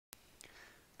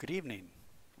Good evening.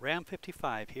 Ram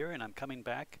 55 here, and I'm coming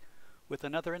back with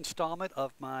another installment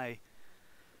of my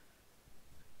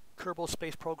Kerbal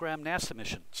Space Program NASA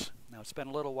missions. Now, it's been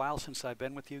a little while since I've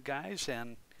been with you guys,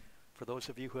 and for those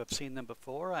of you who have seen them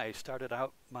before, I started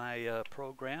out my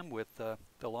program with the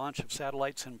launch of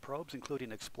satellites and probes,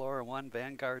 including Explorer 1,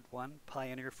 Vanguard 1,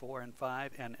 Pioneer 4 and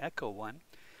 5, and Echo 1,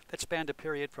 that spanned a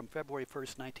period from February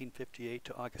 1st, 1958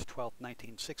 to August 12th,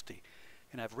 1960.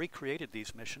 And I've recreated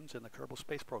these missions in the Kerbal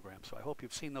Space Program. So I hope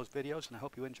you've seen those videos and I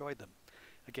hope you enjoyed them.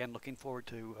 Again, looking forward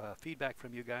to feedback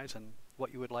from you guys on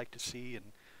what you would like to see and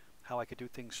how I could do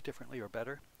things differently or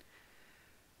better.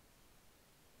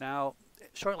 Now,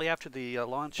 shortly after the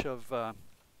launch of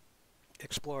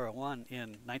Explorer 1 in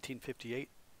 1958,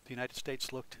 the United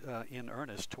States looked in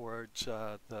earnest towards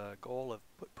the goal of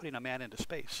putting a man into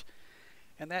space.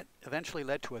 And that eventually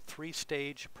led to a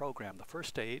three-stage program. The first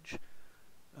stage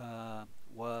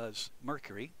was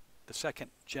Mercury, the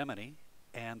second Gemini,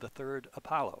 and the third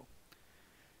Apollo.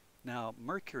 Now,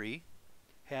 Mercury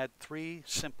had three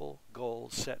simple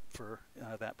goals set for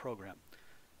that program.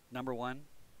 Number one,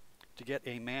 to get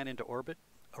a man into orbit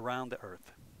around the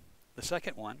Earth. The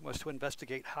second one was to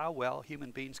investigate how well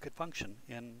human beings could function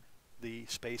in the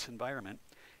space environment.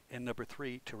 And number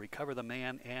three, to recover the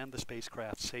man and the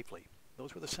spacecraft safely.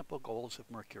 Those were the simple goals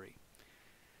of Mercury.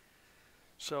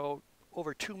 So,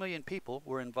 over 2 million people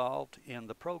were involved in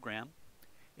the program,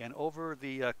 and over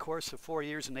the course of 4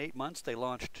 years and 8 months they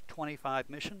launched 25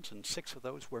 missions, and 6 of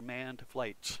those were manned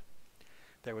flights.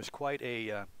 There was quite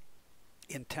a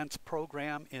intense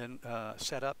program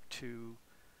set up to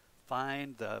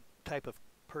find the type of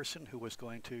person who was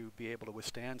going to be able to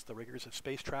withstand the rigors of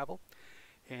space travel,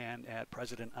 and at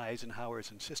President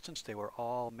Eisenhower's insistence they were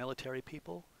all military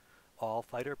people, all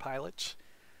fighter pilots,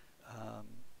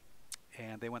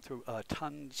 and they went through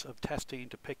tons of testing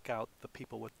to pick out the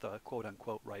people with the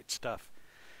quote-unquote right stuff.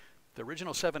 The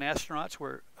original 7 astronauts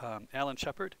were Alan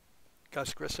Shepard,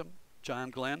 Gus Grissom, John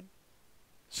Glenn,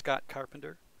 Scott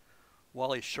Carpenter,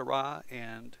 Wally Schirra,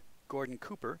 and Gordon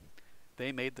Cooper.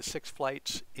 They made the 6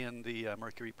 flights in the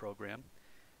Mercury program.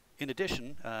 In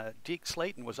addition, Deke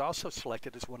Slayton was also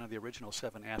selected as one of the original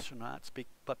 7 astronauts,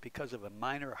 but because of a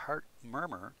minor heart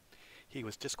murmur, he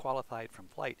was disqualified from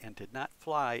flight and did not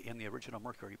fly in the original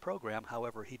Mercury program.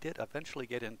 However, he did eventually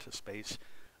get into space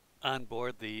on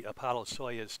board the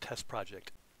Apollo-Soyuz test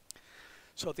project.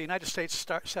 So the United States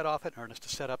set off in earnest to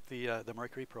set up the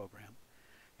Mercury program.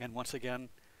 And once again,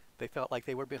 they felt like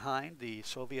they were behind. The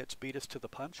Soviets beat us to the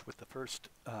punch with the first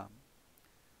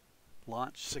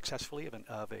launch successfully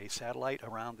of a satellite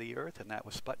around the Earth, and that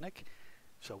was Sputnik.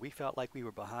 So we felt like we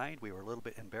were behind. We were a little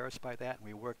bit embarrassed by that, and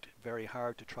we worked very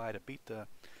hard to try to beat the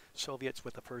Soviets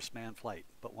with the first manned flight.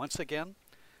 But once again,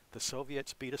 the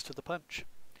Soviets beat us to the punch,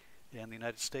 and the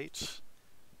United States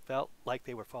felt like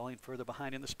they were falling further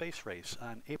behind in the space race.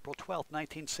 On April 12,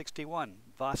 1961,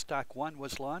 Vostok 1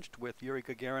 was launched with Yuri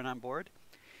Gagarin on board.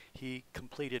 He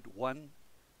completed 1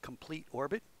 complete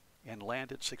orbit and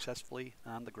landed successfully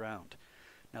on the ground.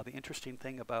 Now, the interesting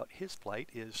thing about his flight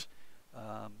is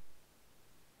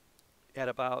at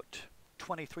about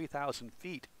 23,000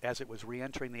 feet as it was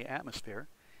re-entering the atmosphere,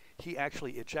 he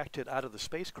actually ejected out of the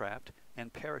spacecraft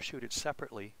and parachuted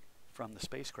separately from the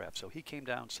spacecraft. So he came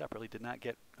down separately, did not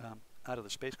get out of the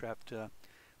spacecraft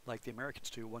like the Americans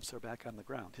do once they're back on the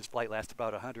ground. His flight lasted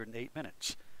about 108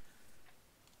 minutes.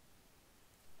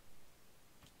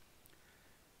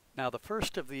 Now, the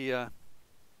first of the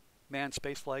manned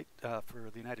spaceflight for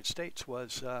the United States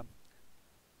was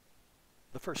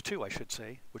the first 2, I should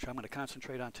say, which I'm going to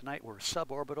concentrate on tonight, were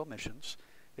suborbital missions.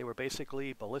 They were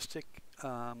basically ballistic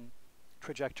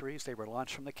trajectories. They were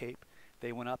launched from the Cape.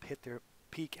 They went up, hit their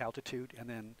peak altitude, and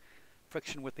then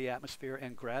friction with the atmosphere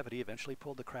and gravity eventually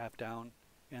pulled the craft down,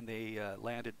 and they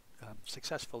landed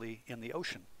successfully in the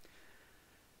ocean.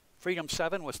 Freedom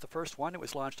 7 was the first one. It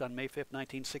was launched on May 5th,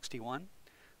 1961.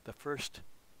 The first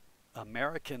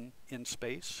American in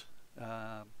space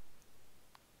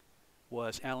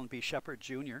was Alan B. Shepard,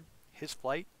 Jr. His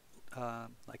flight,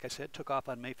 like I said, took off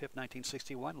on May 5th,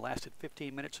 1961, lasted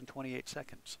 15 minutes and 28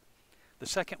 seconds. The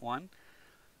second one,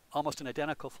 almost an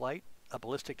identical flight, a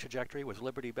ballistic trajectory, was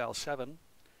Liberty Bell 7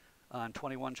 on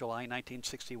 21 July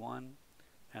 1961,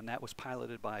 and that was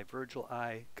piloted by Virgil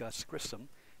I. Gus Grissom,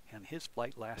 and his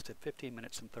flight lasted 15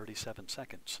 minutes and 37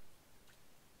 seconds.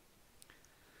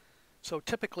 So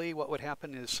typically what would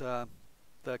happen is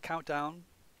the countdown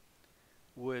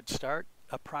would start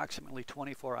approximately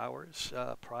 24 hours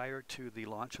prior to the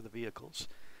launch of the vehicles.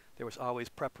 There was always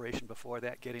preparation before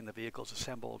that, getting the vehicles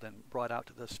assembled and brought out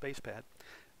to the space pad.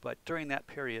 But during that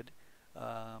period,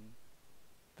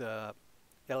 the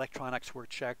electronics were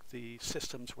checked, the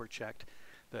systems were checked,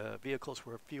 the vehicles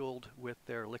were fueled with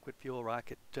their liquid fuel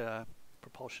rocket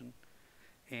propulsion,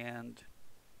 and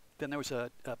then there was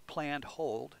a planned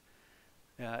hold.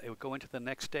 It would go into the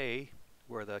next day,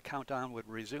 where the countdown would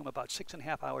resume about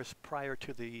 6.5 hours prior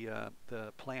to the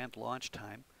planned launch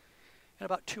time. And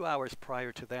about 2 hours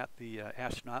prior to that, the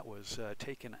astronaut was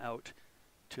taken out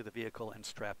to the vehicle and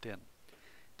strapped in.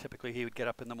 Typically, he would get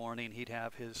up in the morning, he'd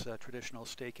have his traditional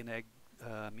steak and egg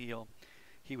meal.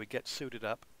 He would get suited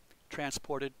up,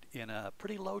 transported in a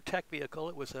pretty low-tech vehicle.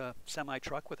 It was a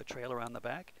semi-truck with a trailer on the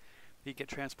back. He'd get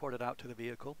transported out to the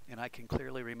vehicle, and I can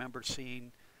clearly remember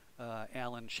seeing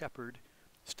Alan Shepard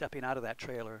stepping out of that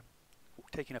trailer,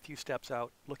 taking a few steps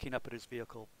out, looking up at his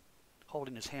vehicle,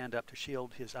 holding his hand up to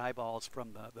shield his eyeballs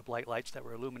from the bright lights that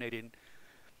were illuminating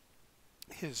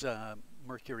his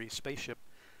Mercury spaceship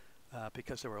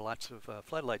because there were lots of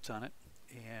floodlights on it.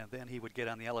 And then he would get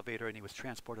on the elevator and he was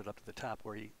transported up to the top,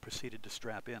 where he proceeded to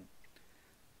strap in.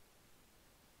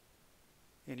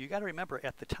 And you got to remember,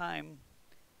 at the time,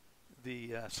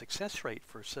 the success rate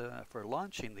for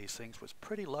launching these things was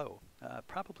pretty low,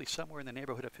 probably somewhere in the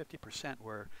neighborhood of 50%,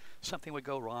 where something would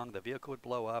go wrong, the vehicle would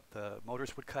blow up, the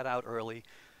motors would cut out early,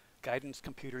 guidance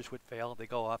computers would fail, they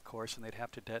go off course, and they'd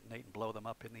have to detonate and blow them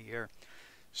up in the air.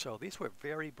 So these were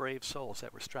very brave souls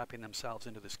that were strapping themselves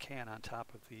into this can on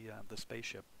top of the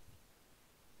spaceship.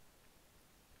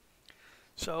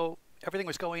 So everything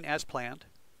was going as planned.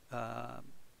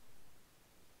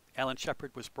 Alan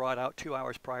Shepard was brought out 2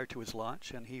 hours prior to his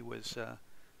launch, and he was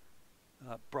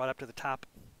brought up to the top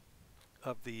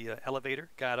of the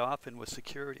elevator, got off, and was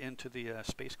secured into the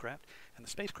spacecraft. And the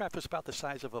spacecraft was about the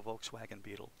size of a Volkswagen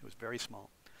Beetle. It was very small.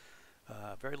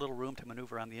 Very little room to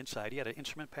maneuver on the inside. He had an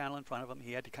instrument panel in front of him.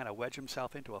 He had to kind of wedge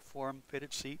himself into a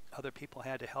form-fitted seat. Other people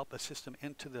had to help assist him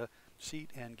into the seat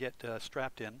and get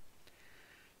strapped in.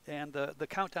 And the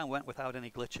countdown went without any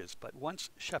glitches. But once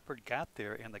Shepard got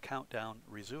there and the countdown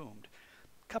resumed,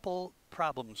 a couple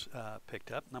problems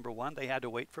picked up. Number one, they had to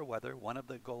wait for weather. One of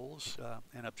the goals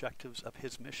and objectives of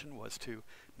his mission was to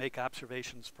make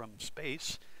observations from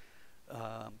space.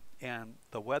 And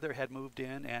the weather had moved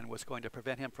in and was going to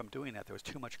prevent him from doing that. There was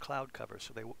too much cloud cover,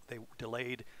 so they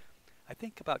delayed, I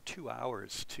think, about 2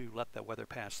 hours to let the weather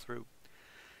pass through.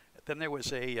 Then there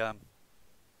was an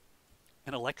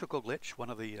electrical glitch.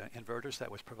 One of the inverters that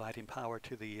was providing power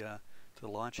to the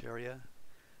launch area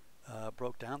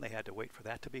broke down. They had to wait for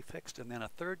that to be fixed. And then a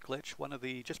third glitch,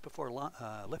 just before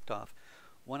liftoff,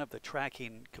 one of the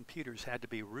tracking computers had to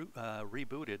be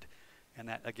rebooted, and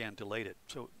that again delayed it.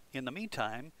 So in the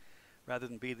meantime, rather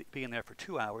than being there for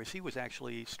 2 hours, he was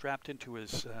actually strapped into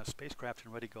his spacecraft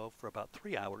and ready to go for about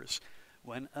 3 hours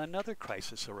when another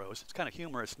crisis arose. It's kind of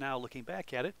humorous now looking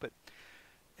back at it, but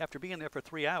after being there for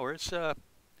 3 hours,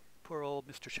 poor old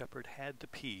Mr. Shepard had to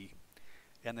pee,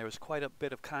 and there was quite a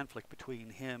bit of conflict between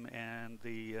him and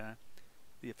the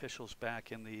officials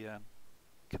back in the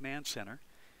command center.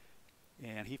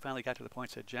 And he finally got to the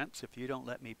point and said, "Gents, if you don't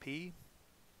let me pee,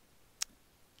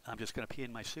 I'm just going to pee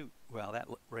in my suit." Well, that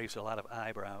raised a lot of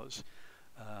eyebrows.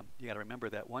 You got to remember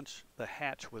that once the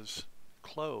hatch was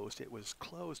closed, it was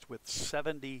closed with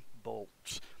 70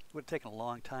 bolts. It would have taken a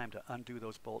long time to undo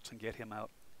those bolts and get him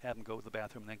out, have him go to the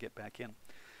bathroom, and then get back in.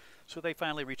 So they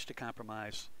finally reached a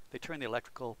compromise. They turned the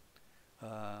electrical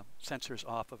sensors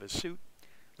off of his suit,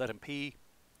 let him pee,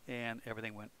 and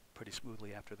everything went pretty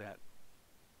smoothly after that.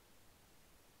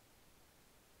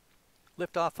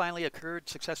 Liftoff finally occurred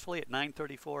successfully at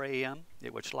 9:34 a.m.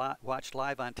 It was watched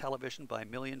live on television by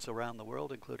millions around the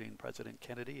world, including President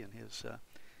Kennedy and his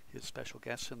special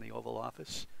guests in the Oval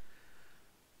Office.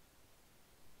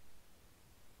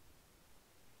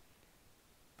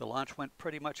 The launch went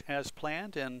pretty much as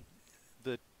planned, and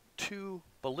the two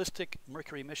ballistic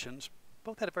Mercury missions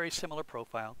both had a very similar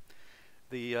profile.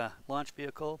 The launch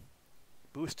vehicle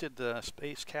boosted the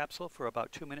space capsule for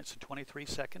about 2 minutes and 23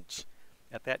 seconds.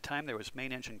 At that time, there was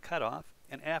main engine cutoff,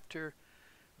 and after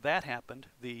that happened,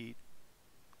 the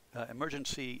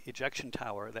emergency ejection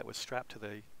tower that was strapped to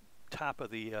the top of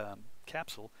the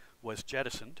capsule was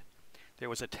jettisoned. There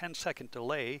was a 10-second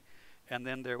delay, and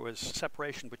then there was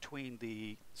separation between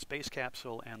the space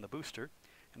capsule and the booster,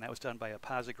 and that was done by a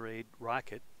posigrade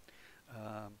rocket,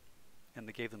 and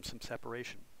they gave them some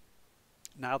separation.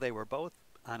 Now they were both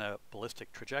on a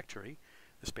ballistic trajectory.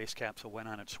 The space capsule went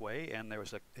on its way, and there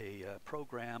was a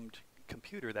programmed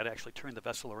computer that actually turned the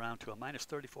vessel around to a minus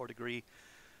 34-degree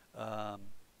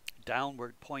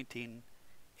downward pointing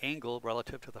angle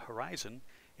relative to the horizon,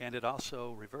 and it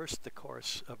also reversed the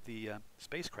course of the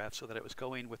spacecraft so that it was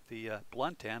going with the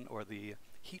blunt end, or the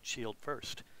heat shield,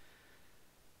 first.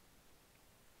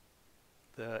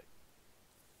 The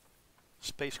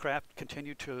spacecraft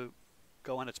continued to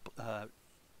go on its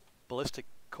ballistic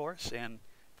course and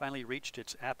finally reached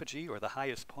its apogee, or the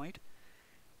highest point.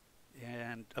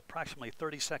 And approximately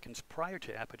 30 seconds prior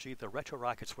to apogee, the retro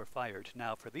rockets were fired.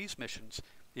 Now, for these missions,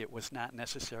 it was not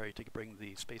necessary to bring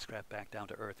the spacecraft back down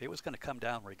to Earth. It was going to come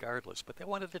down regardless, but they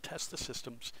wanted to test the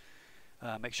systems,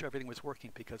 make sure everything was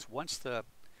working, because once the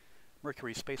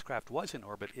Mercury spacecraft was in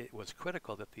orbit, it was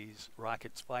critical that these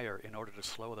rockets fire in order to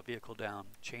slow the vehicle down,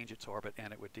 change its orbit,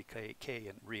 and it would decay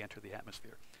and re-enter the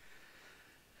atmosphere.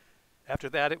 After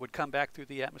that, it would come back through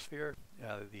the atmosphere.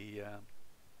 The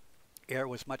air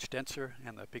was much denser,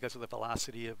 and because of the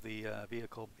velocity of the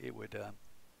vehicle, it would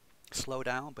slow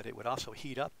down, but it would also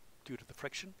heat up due to the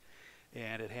friction.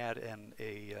 And it had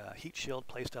a heat shield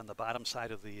placed on the bottom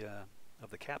side of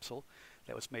the capsule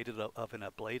that was made of an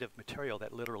ablative material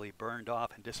that literally burned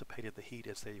off and dissipated the heat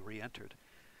as they re-entered.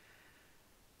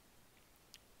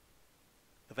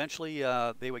 Eventually,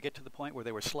 they would get to the point where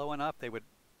they were slow enough. They would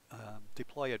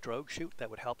deploy a drogue chute that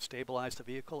would help stabilize the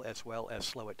vehicle as well as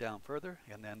slow it down further,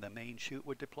 and then the main chute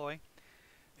would deploy,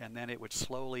 and then it would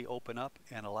slowly open up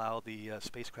and allow the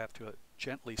spacecraft to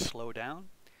gently slow down,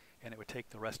 and it would take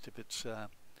the rest of its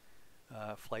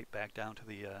flight back down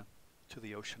to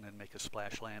the ocean and make a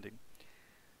splash landing.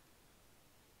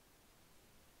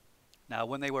 Now,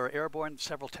 when they were airborne,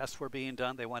 several tests were being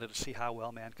done. They wanted to see how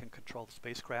well man can control the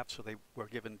spacecraft, so they were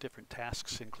given different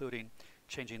tasks, including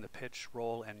changing the pitch,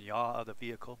 roll, and yaw of the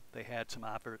vehicle. They had some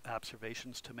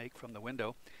observations to make from the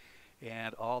window,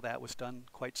 and all that was done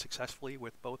quite successfully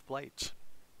with both flights.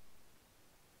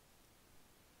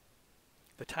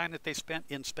 The time that they spent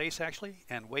in space, actually,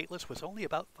 and weightless, was only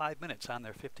about 5 minutes on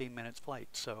their 15-minute flight.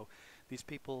 So these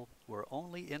people were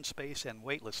only in space and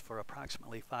weightless for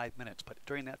approximately 5 minutes, but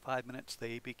during that 5 minutes,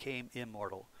 they became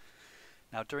immortal.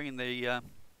 Now, during the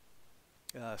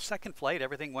second flight,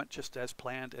 everything went just as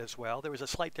planned as well. There was a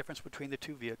slight difference between the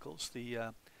two vehicles.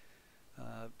 The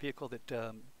vehicle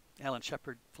that Alan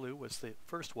Shepard flew was the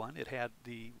first one. It had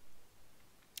the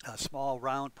small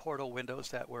round portal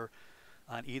windows that were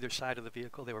on either side of the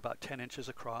vehicle. They were about 10 inches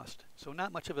across, so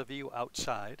not much of a view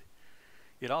outside.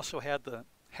 It also had the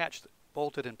hatch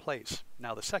bolted in place.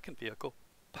 Now, the second vehicle,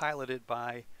 piloted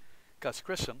by Gus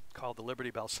Grissom, called the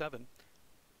Liberty Bell 7,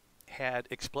 had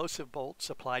explosive bolts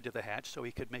applied to the hatch so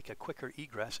he could make a quicker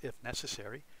egress if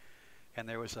necessary, and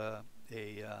there was a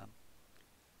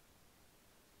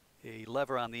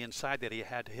lever on the inside that he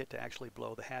had to hit to actually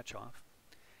blow the hatch off.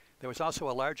 There was also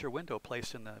a larger window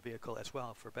placed in the vehicle as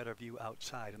well for better view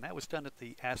outside, and that was done at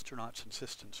the astronauts'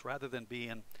 insistence. Rather than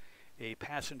being a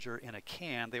passenger in a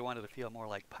can, they wanted to feel more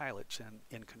like pilots and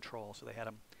in control, so they had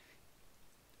them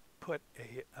put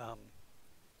a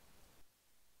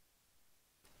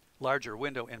larger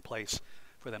window in place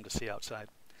for them to see outside.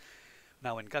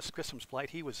 Now, in Gus Grissom's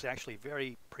flight, he was actually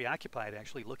very preoccupied,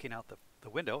 actually looking out the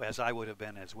window, as I would have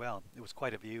been as well. It was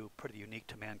quite a view, pretty unique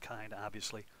to mankind,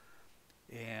 obviously,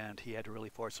 and he had to really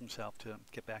force himself to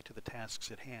get back to the tasks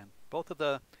at hand. Both of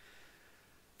the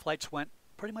flights went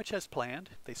pretty much as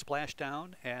planned. They splashed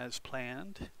down as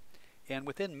planned, and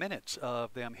within minutes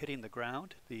of them hitting the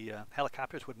ground, the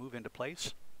helicopters would move into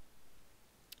place.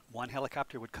 One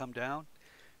helicopter would come down.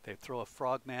 They'd throw a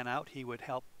frogman out. He would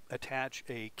help attach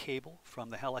a cable from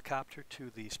the helicopter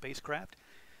to the spacecraft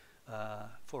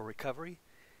for recovery.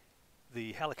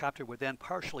 The helicopter would then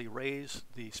partially raise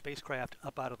the spacecraft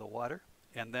up out of the water,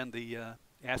 and then the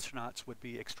astronauts would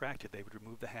be extracted. They would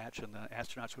remove the hatch and the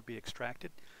astronauts would be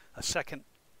extracted. A second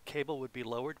cable would be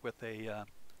lowered with a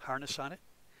harness on it,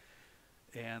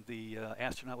 and the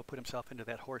astronaut would put himself into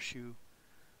that horseshoe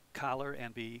collar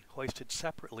and be hoisted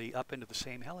separately up into the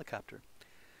same helicopter.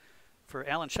 For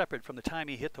Alan Shepard, from the time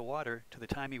he hit the water to the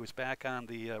time he was back on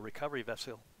the recovery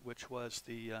vessel, which was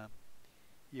the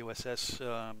USS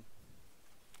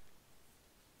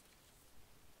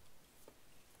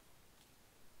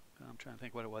I'm trying to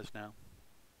think what it was now.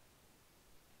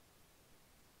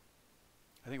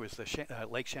 I think it was the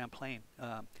Lake Champlain.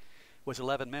 Was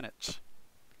 11 minutes.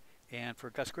 And for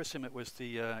Gus Grissom, it was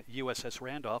the USS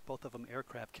Randolph, both of them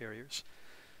aircraft carriers.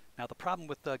 Now, the problem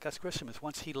with Gus Grissom is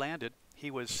once he landed, he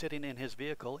was sitting in his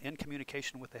vehicle in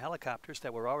communication with the helicopters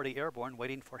that were already airborne,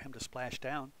 waiting for him to splash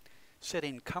down,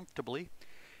 sitting comfortably.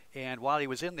 And while he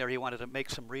was in there, he wanted to make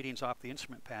some readings off the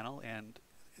instrument panel, and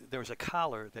there was a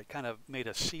collar that kind of made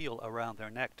a seal around their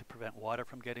neck to prevent water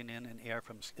from getting in and air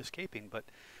from escaping, but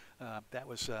that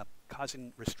was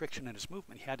causing restriction in his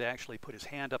movement. He had to actually put his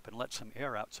hand up and let some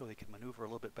air out so he could maneuver a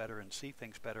little bit better and see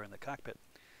things better in the cockpit.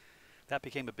 That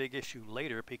became a big issue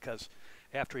later because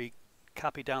after he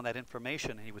copied down that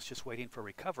information and he was just waiting for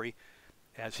recovery,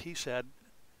 as he said,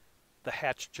 the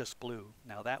hatch just blew.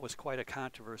 Now that was quite a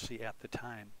controversy at the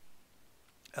time.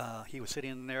 He was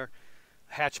sitting in there,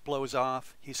 hatch blows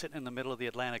off, he's sitting in the middle of the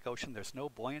Atlantic Ocean, there's no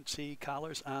buoyancy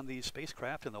collars on these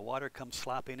spacecraft, and the water comes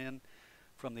slopping in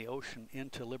from the ocean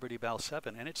into Liberty Bell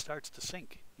 7, and it starts to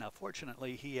sink. Now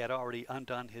fortunately he had already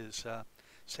undone his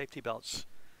safety belts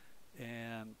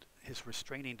and his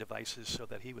restraining devices so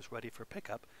that he was ready for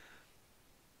pickup,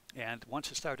 and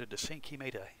once it started to sink he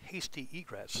made a hasty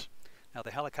egress. Now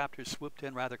the helicopters swooped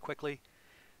in rather quickly.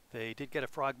 They did get a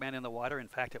frogman in the water. In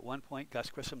fact, at one point, Gus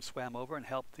Grissom swam over and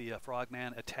helped the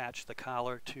frogman attach the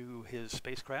collar to his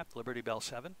spacecraft, Liberty Bell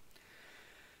 7.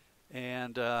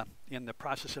 And in the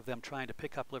process of them trying to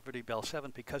pick up Liberty Bell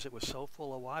 7, because it was so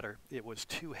full of water, it was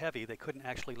too heavy. They couldn't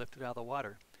actually lift it out of the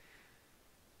water.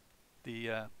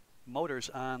 The motors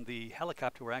on the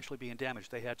helicopter were actually being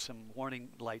damaged. They had some warning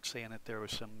lights saying that there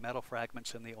was some metal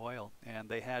fragments in the oil, and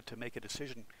they had to make a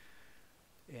decision.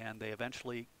 And they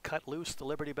eventually cut loose the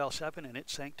Liberty Bell 7, and it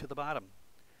sank to the bottom.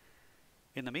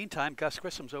 In the meantime, Gus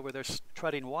Grissom's over there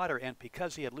treading water, and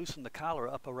because he had loosened the collar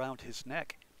up around his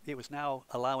neck, it was now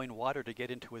allowing water to get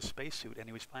into his spacesuit, and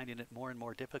he was finding it more and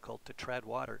more difficult to tread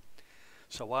water.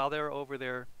 So while they're over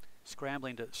there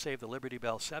scrambling to save the Liberty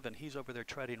Bell 7, he's over there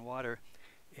treading water,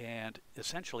 and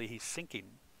essentially he's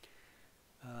sinking.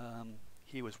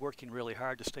 He was working really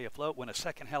hard to stay afloat. When a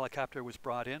second helicopter was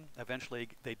brought in, eventually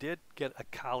they did get a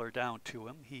collar down to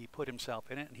him. He put himself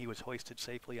in it, and he was hoisted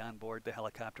safely on board the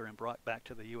helicopter and brought back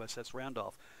to the USS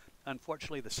Randolph.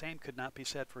 Unfortunately, the same could not be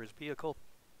said for his vehicle.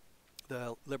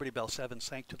 The Liberty Bell 7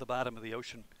 sank to the bottom of the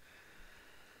ocean.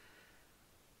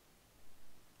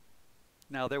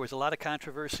 Now, there was a lot of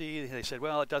controversy. They said,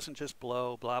 well, it doesn't just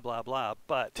blow, blah, blah, blah.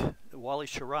 But Wally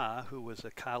Schirra, who was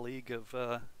a colleague of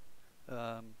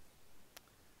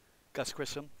Gus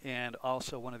Grissom, and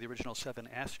also one of the original 7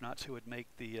 astronauts who would make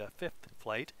the 5th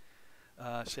flight,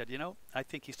 said, you know, I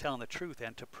think he's telling the truth.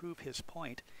 And to prove his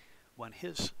point, when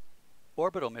his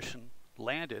orbital mission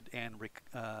landed and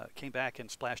came back and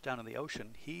splashed down in the ocean,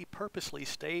 he purposely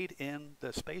stayed in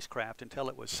the spacecraft until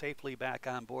it was safely back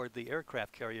on board the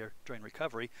aircraft carrier during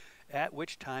recovery, at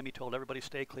which time he told everybody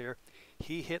stay clear.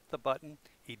 He hit the button,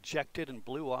 ejected, and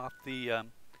blew off the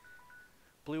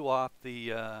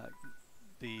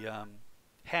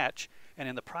hatch, and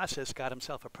in the process got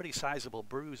himself a pretty sizable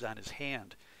bruise on his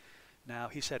hand. Now,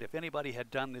 he said if anybody had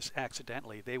done this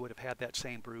accidentally, they would have had that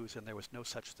same bruise, and there was no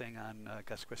such thing on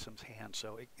Gus Grissom's hand.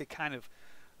 So it kind of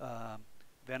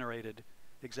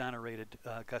exonerated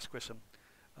Gus Grissom,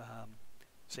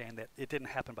 saying that it didn't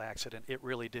happen by accident. It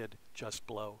really did just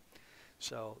blow.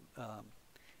 So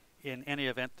in any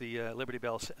event, the Liberty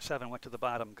Bell 7 went to the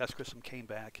bottom. Gus Grissom came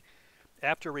back.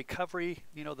 After recovery,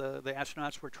 you know, the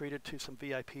astronauts were treated to some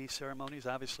VIP ceremonies.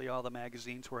 Obviously, all the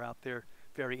magazines were out there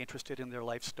very interested in their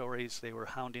life stories. They were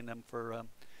hounding them for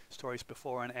stories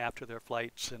before and after their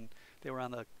flights, and they were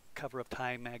on the cover of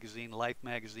Time magazine, Life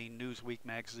magazine, Newsweek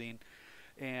magazine.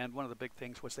 And one of the big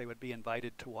things was they would be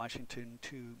invited to Washington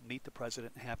to meet the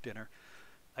president and have dinner.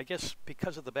 I guess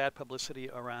because of the bad publicity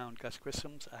around Gus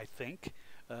Grissom's, I think,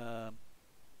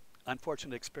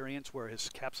 unfortunate experience where his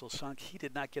capsule sunk, he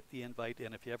did not get the invite.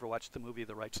 And if you ever watched the movie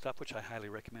The Right Stuff, which I highly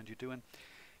recommend you doing,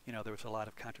 you know, there was a lot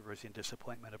of controversy and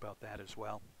disappointment about that as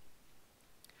well.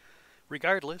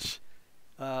 Regardless,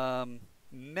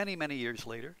 many, many years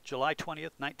later, July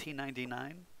 20th,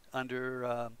 1999,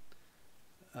 under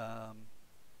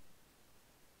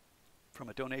from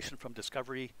a donation from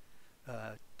Discovery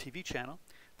TV channel,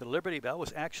 the Liberty Bell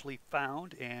was actually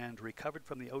found and recovered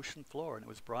from the ocean floor, and it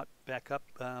was brought back up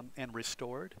and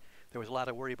restored. There was a lot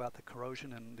of worry about the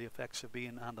corrosion and the effects of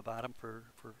being on the bottom for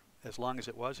as long as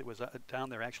it was. It was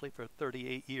down there actually for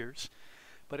 38 years,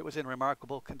 but it was in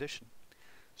remarkable condition.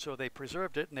 So they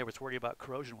preserved it, and there was worry about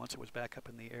corrosion once it was back up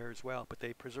in the air as well, but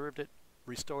they preserved it,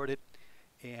 restored it,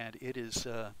 and it is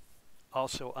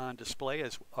also on display,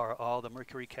 as are all the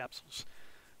Mercury capsules.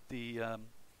 The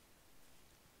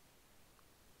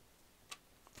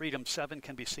Freedom 7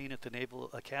 can be seen at the Naval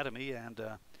Academy, and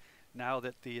now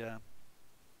that the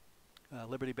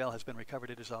Liberty Bell has been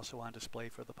recovered, it is also on display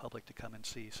for the public to come and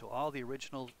see. So all the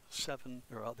original 7,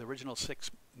 or all the original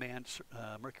 6 manned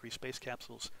Mercury space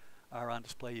capsules are on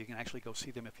display. You can actually go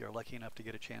see them if you're lucky enough to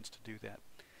get a chance to do that.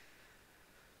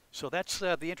 So that's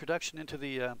the introduction into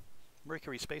the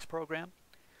Mercury space program.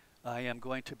 I am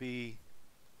going to be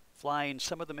flying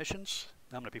some of the missions.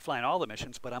 I'm going to be flying all the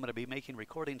missions, but I'm going to be making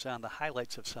recordings on the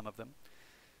highlights of some of them.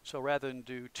 So rather than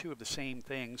do 2 of the same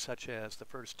things, such as the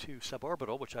first 2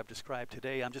 suborbital, which I've described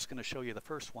today, I'm just going to show you the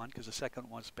first one, because the second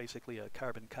one's basically a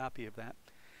carbon copy of that.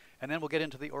 And then we'll get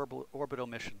into the orbital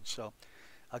missions. So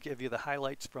I'll give you the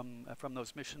highlights from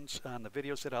those missions on the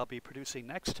videos that I'll be producing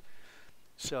next.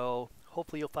 So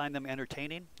hopefully you'll find them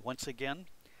entertaining. Once again,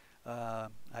 I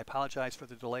apologize for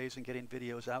the delays in getting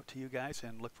videos out to you guys,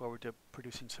 and look forward to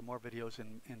producing some more videos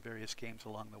in various games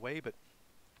along the way. But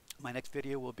my next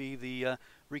video will be the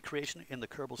recreation in the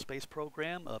Kerbal Space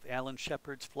Program of Alan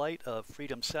Shepard's flight of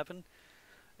Freedom 7,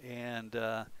 and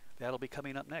that'll be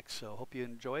coming up next. So hope you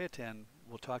enjoy it, and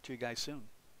we'll talk to you guys soon.